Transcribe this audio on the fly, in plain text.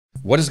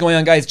What is going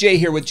on, guys? Jay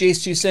here with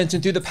JayzTwoCents,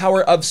 and through the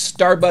power of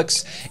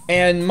Starbucks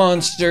and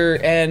Monster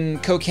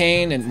and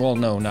cocaine, and well,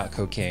 no, not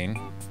cocaine.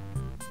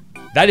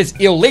 That is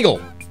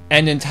illegal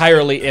and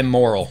entirely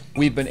immoral.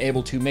 We've been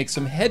able to make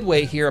some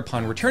headway here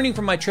upon returning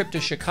from my trip to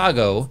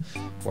Chicago,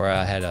 where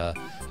I had a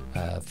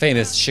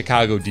famous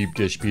Chicago deep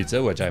dish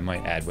pizza, which I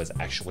might add was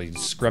actually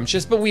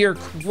scrumptious, but we are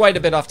quite a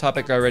bit off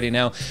topic already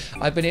now.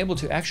 I've been able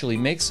to actually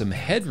make some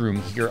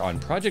headroom here on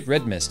Project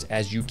Red Mist,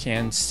 as you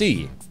can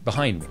see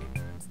behind me.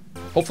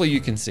 Hopefully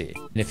you can see.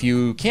 And if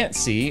you can't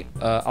see,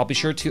 I'll be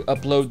sure to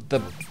upload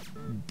the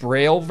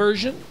Braille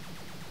version.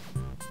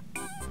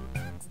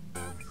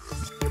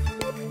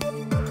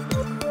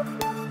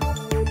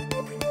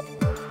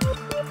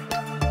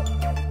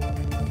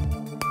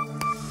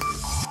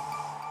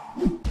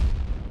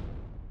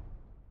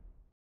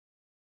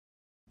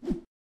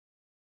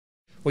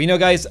 Well, you know,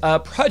 guys,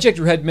 Project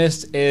Red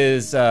Mist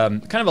is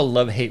kind of a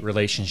love-hate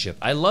relationship.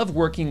 I love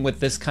working with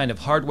this kind of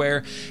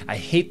hardware. I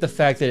hate the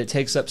fact that it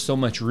takes up so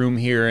much room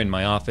here in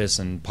my office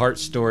and part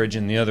storage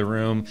in the other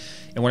room.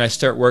 And when I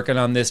start working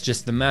on this,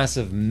 just the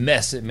massive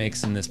mess it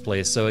makes in this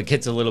place, so it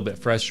gets a little bit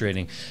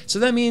frustrating. So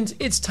that means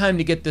it's time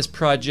to get this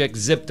project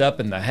zipped up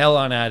and the hell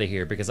on out of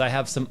here, because I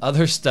have some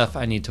other stuff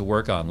I need to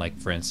work on, like,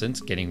 for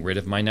instance, getting rid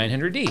of my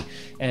 900D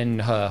and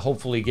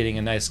hopefully getting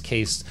a nice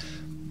case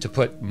to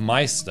put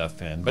my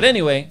stuff in. But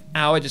anyway,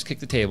 ow, I just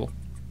kicked the table.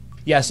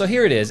 Yeah, so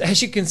here it is.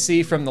 As you can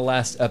see from the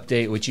last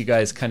update, which you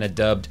guys kind of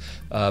dubbed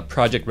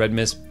Project Red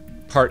Mist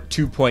Part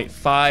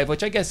 2.5,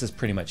 which I guess is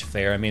pretty much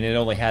fair. I mean, it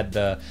only had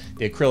the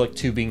acrylic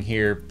tubing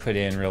here put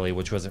in, really,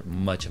 which wasn't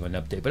much of an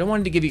update. But I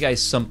wanted to give you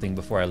guys something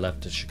before I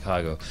left to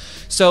Chicago.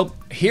 So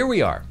here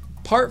we are,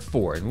 Part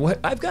 4. And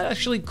I've got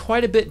actually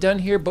quite a bit done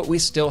here, but we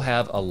still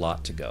have a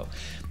lot to go.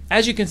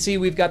 As you can see,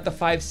 we've got the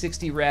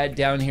 560 rad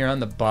down here on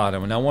the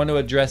bottom, and I want to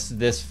address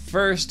this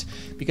first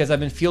because I've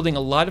been fielding a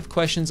lot of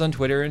questions on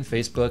Twitter and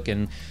Facebook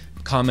and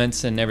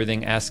comments and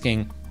everything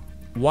asking,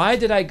 why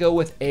did I go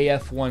with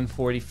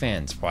AF140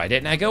 fans? Why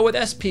didn't I go with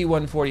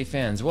SP140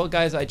 fans? Well,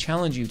 guys, I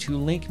challenge you to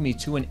link me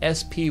to an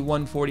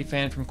SP140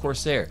 fan from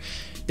Corsair.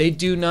 They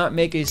do not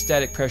make a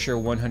static pressure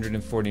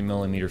 140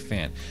 millimeter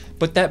fan.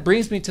 But that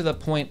brings me to the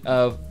point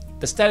of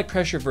the static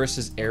pressure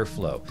versus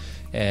airflow.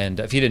 And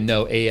if you didn't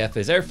know, AF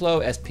is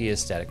airflow, SP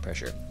is static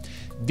pressure.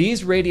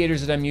 These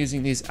radiators that I'm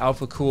using, these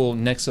Alpha Cool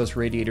Nexos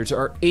radiators,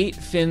 are 8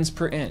 fins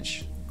per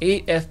inch,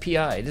 8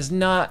 FPI. There's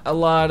not a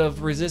lot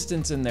of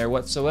resistance in there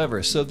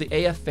whatsoever. So the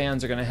AF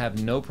fans are gonna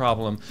have no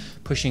problem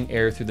pushing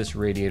air through this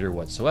radiator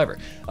whatsoever.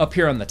 Up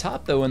here on the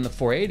top though, in the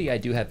 480, I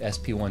do have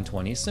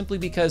SP120, simply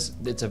because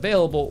it's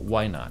available,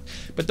 why not?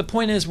 But the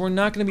point is, we're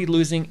not gonna be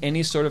losing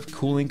any sort of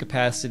cooling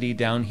capacity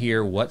down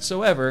here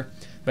whatsoever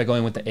by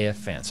going with the AF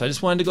fan. So I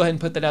just wanted to go ahead and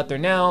put that out there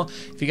now.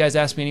 If you guys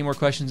ask me any more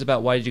questions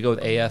about why did you go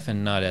with AF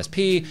and not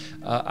SP,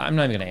 I'm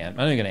not even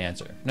gonna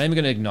answer. I'm not even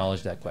gonna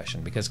acknowledge that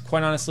question, because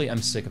quite honestly,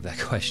 I'm sick of that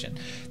question.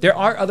 There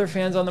are other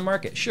fans on the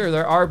market. Sure,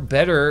 there are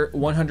better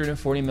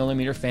 140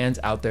 millimeter fans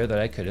out there that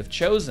I could have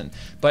chosen,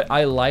 but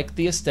I like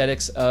the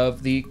aesthetics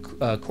of the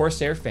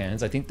Corsair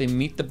fans. I think they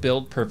meet the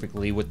build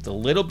perfectly with the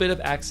little bit of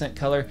accent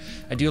color.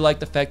 I do like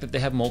the fact that they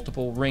have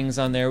multiple rings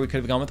on there. We could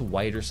have gone with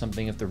white or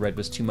something if the red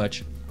was too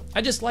much.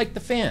 I just like the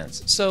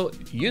fans. So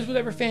use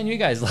whatever fan you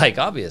guys like,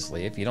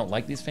 obviously. If you don't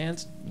like these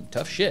fans,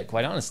 tough shit,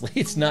 quite honestly.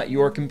 It's not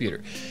your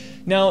computer.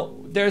 Now,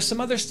 there's some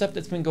other stuff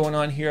that's been going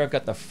on here. I've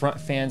got the front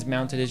fans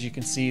mounted, as you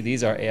can see.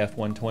 These are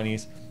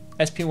AF120s.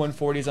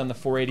 SP140s on the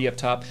 480 up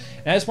top.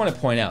 And I just want to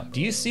point out,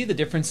 do you see the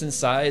difference in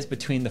size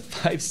between the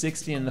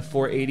 560 and the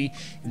 480?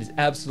 It is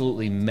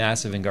absolutely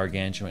massive and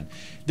gargantuan.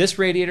 This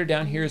radiator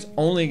down here is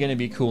only going to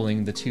be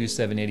cooling the two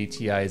 780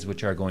 Ti's,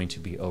 which are going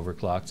to be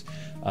overclocked.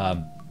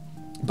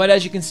 But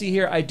as you can see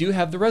here, I do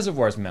have the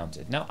reservoirs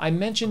mounted. Now, I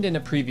mentioned in a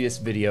previous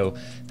video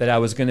that I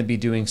was going to be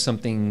doing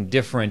something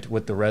different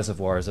with the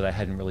reservoirs that I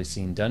hadn't really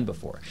seen done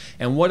before.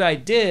 And what I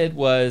did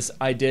was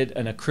I did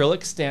an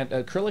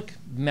acrylic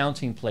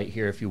mounting plate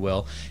here, if you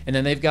will, and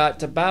then they've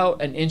got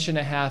about 1.5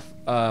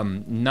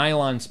 inch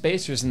nylon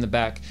spacers in the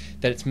back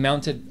that it's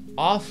mounted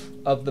off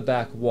of the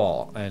back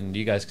wall, and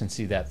you guys can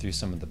see that through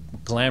some of the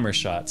glamour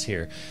shots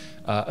here.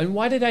 And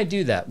why did I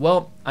do that?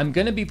 Well, I'm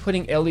going to be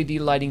putting LED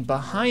lighting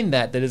behind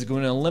that is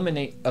going to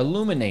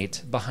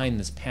illuminate behind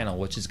this panel,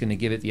 which is going to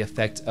give it the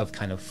effect of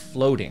kind of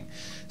floating.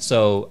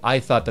 So I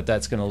thought that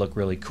that's going to look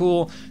really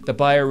cool. The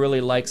buyer really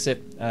likes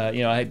it.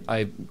 You know,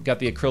 I got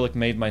the acrylic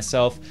made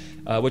myself,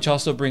 which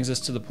also brings us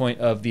to the point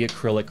of the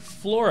acrylic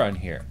floor on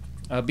here.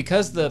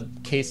 Because the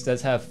case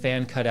does have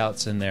fan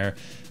cutouts in there,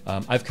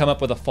 I've come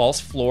up with a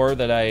false floor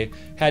that I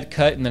had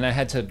cut, and then I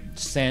had to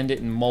sand it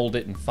and mold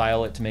it and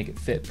file it to make it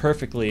fit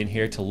perfectly in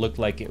here to look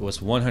like it was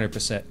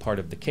 100% part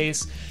of the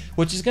case,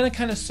 which is going to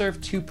kind of serve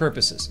two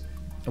purposes.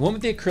 I went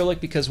with the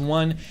acrylic because,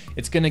 one,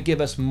 it's going to give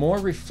us more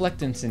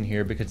reflectance in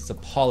here because it's a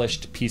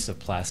polished piece of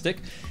plastic,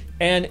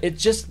 and it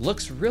just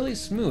looks really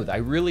smooth. I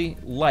really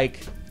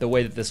like the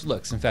way that this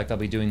looks. In fact, I'll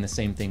be doing the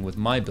same thing with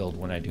my build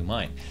when I do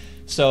mine.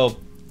 So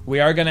We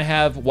are going to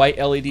have white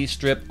LED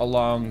strip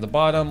along the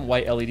bottom,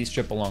 white LED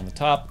strip along the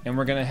top, and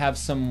we're going to have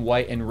some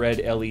white and red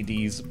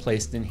LEDs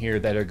placed in here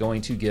that are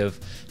going to give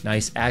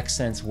nice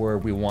accents where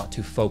we want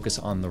to focus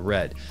on the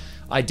red.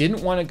 I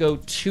didn't want to go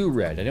too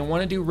red. I didn't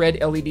want to do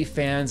red LED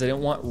fans. I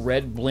didn't want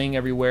red bling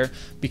everywhere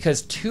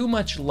because too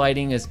much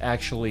lighting is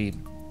actually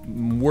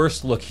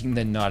worse looking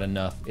than not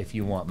enough, if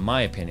you want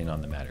my opinion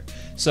on the matter.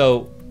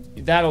 So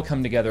that'll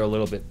come together a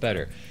little bit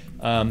better.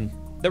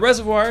 The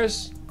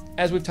reservoirs,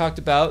 as we've talked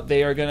about,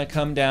 they are going to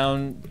come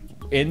down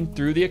in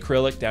through the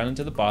acrylic down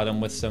into the bottom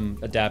with some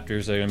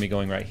adapters that are going to be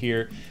going right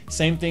here.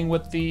 Same thing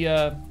with the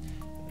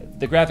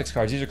graphics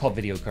cards. These are called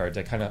video cards.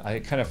 I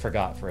kind of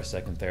forgot for a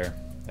second there.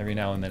 Every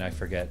now and then I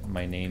forget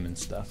my name and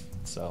stuff.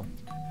 So,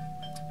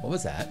 what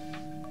was that?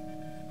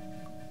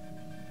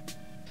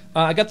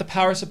 I got the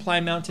power supply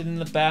mounted in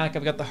the back.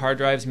 I've got the hard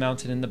drives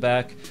mounted in the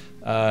back.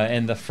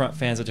 And the front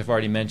fans, which I've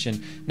already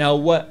mentioned. Now,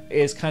 what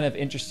is kind of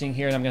interesting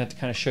here, and I'm going to have to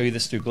kind of show you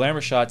this through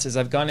glamour shots, is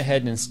I've gone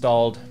ahead and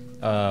installed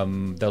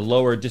the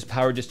lower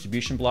power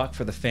distribution block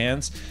for the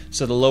fans.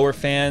 So the lower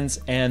fans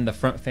and the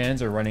front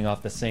fans are running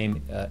off the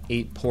same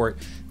 8-port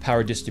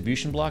power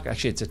distribution block.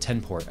 Actually, it's a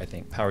 10-port, I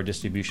think, power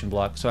distribution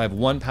block. So I have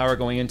one power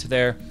going into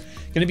there.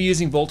 Going to be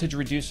using voltage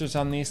reducers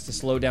on these to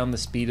slow down the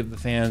speed of the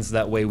fans.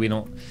 That way we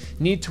don't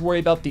need to worry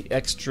about the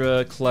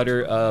extra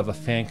clutter of a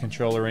fan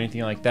controller or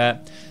anything like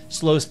that.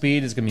 Slow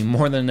speed is going to be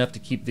more than enough to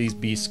keep these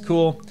beasts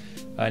cool.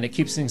 And it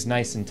keeps things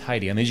nice and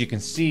tidy. And as you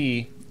can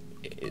see,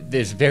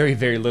 there's very,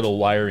 very little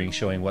wiring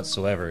showing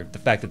whatsoever. The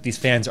fact that these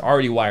fans are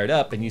already wired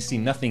up and you see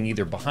nothing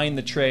either behind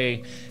the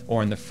tray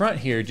or in the front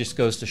here just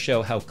goes to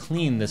show how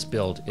clean this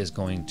build is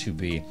going to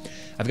be.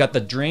 I've got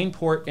the drain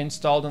port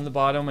installed on the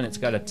bottom, and it's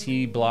got a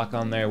T block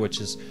on there, which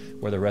is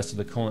where the rest of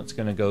the coolant's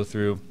going to go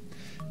through.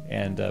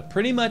 And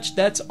pretty much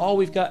that's all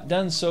we've got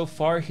done so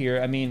far here.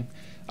 I mean,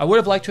 I would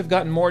have liked to have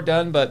gotten more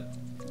done, but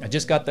I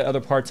just got the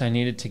other parts I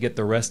needed to get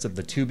the rest of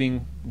the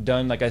tubing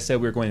done. Like I said,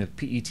 we were going with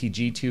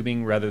PETG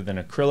tubing rather than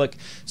acrylic,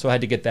 so I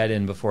had to get that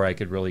in before I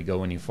could really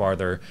go any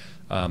farther.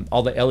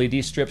 All the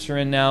LED strips are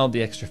in now,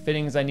 the extra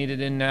fittings I needed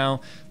in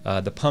now,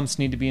 the pumps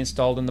need to be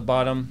installed in the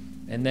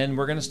bottom, and then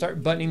we're going to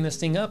start buttoning this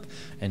thing up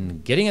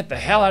and getting it the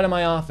hell out of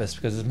my office,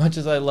 because as much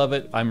as I love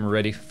it, I'm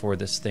ready for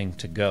this thing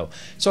to go.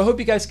 So I hope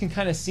you guys can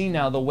kind of see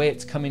now the way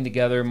it's coming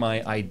together,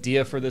 my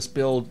idea for this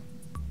build.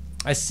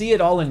 I see it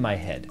all in my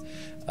head.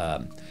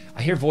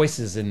 I hear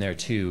voices in there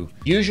too.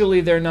 Usually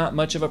they're not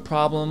much of a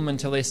problem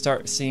until they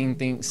start saying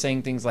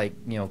things like,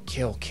 you know,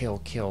 kill, kill,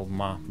 kill,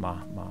 ma,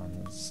 ma, ma,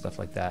 and stuff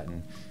like that.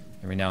 And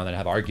every now and then I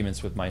have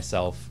arguments with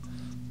myself.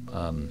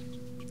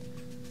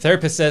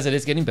 Therapist says it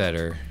is getting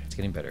better. It's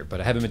getting better,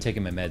 but I haven't been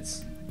taking my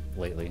meds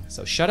lately,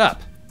 so shut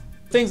up.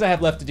 Things I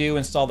have left to do: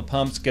 install the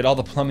pumps, get all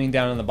the plumbing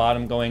down in the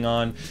bottom going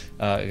on.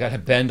 I got to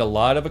bend a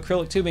lot of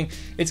acrylic tubing.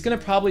 It's going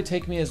to probably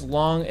take me as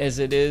long as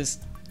it is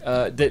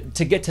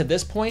to get to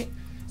this point.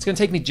 It's going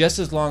to take me just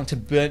as long to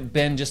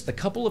bend just the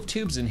couple of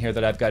tubes in here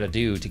that I've got to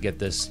do to get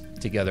this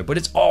together. But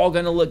it's all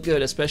going to look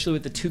good, especially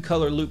with the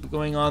 2-color loop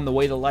going on, the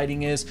way the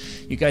lighting is.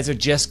 You guys are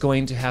just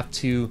going to have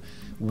to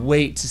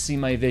wait to see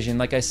my vision.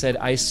 Like I said,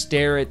 I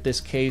stare at this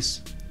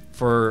case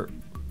for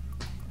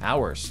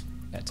hours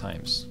at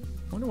times.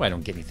 I wonder why I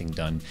don't get anything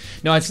done.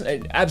 No, it's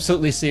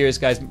absolutely serious,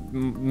 guys.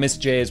 Miss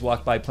J has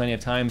walked by plenty of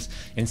times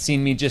and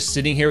seen me just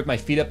sitting here with my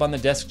feet up on the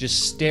desk,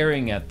 just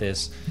staring at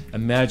this,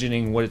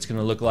 imagining what it's going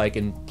to look like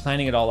and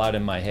planning it all out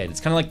in my head. It's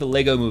kind of like the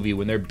Lego movie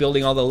when they're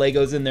building all the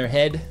Legos in their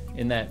head,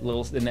 in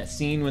that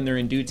scene when they're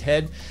in dude's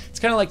head.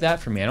 It's kind of like that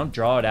for me. I don't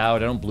draw it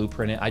out. I don't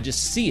blueprint it. I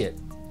just see it,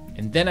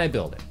 and then I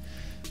build it.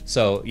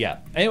 So yeah,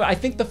 anyway, I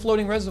think the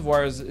floating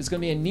reservoir is going to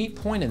be a neat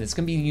point, and it's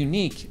going to be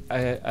unique.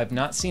 I've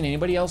not seen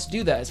anybody else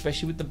do that,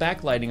 especially with the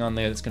backlighting on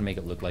there. That's going to make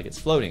it look like it's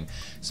floating.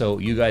 So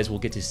you guys will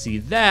get to see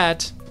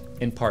that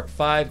in part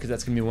 5, because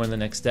that's going to be one of the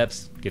next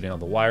steps, getting all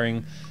the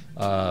wiring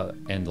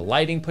and the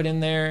lighting put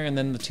in there, and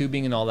then the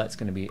tubing and all that's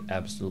going to be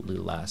absolutely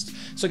last.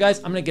 So guys,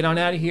 I'm going to get on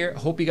out of here.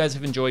 Hope you guys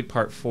have enjoyed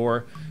part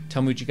 4.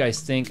 Tell me what you guys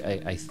think.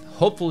 I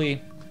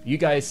hopefully you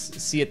guys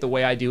see it the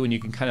way I do, and you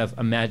can kind of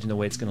imagine the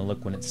way it's going to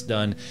look when it's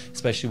done,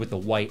 especially with the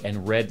white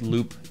and red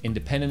loop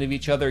independent of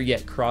each other,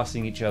 yet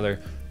crossing each other.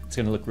 It's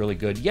going to look really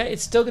good. Yeah,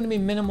 it's still going to be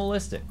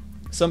minimalistic.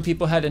 Some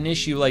people had an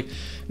issue like,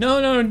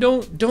 no,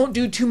 don't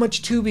do too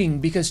much tubing,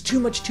 because too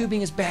much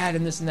tubing is bad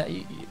and this and that.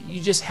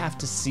 You just have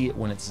to see it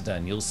when it's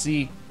done. You'll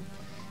see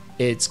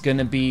it's going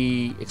to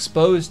be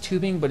exposed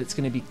tubing, but it's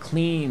going to be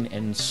clean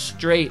and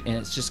straight, and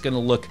it's just going to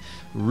look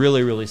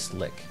really, really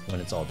slick when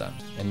it's all done.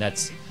 And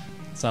it's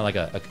not like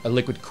a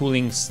liquid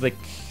cooling slick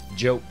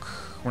joke.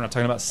 We're not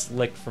talking about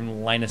slick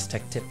from Linus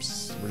Tech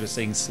Tips. We're just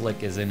saying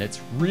slick as in it's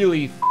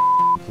really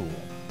cool.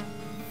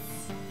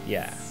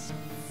 Yeah.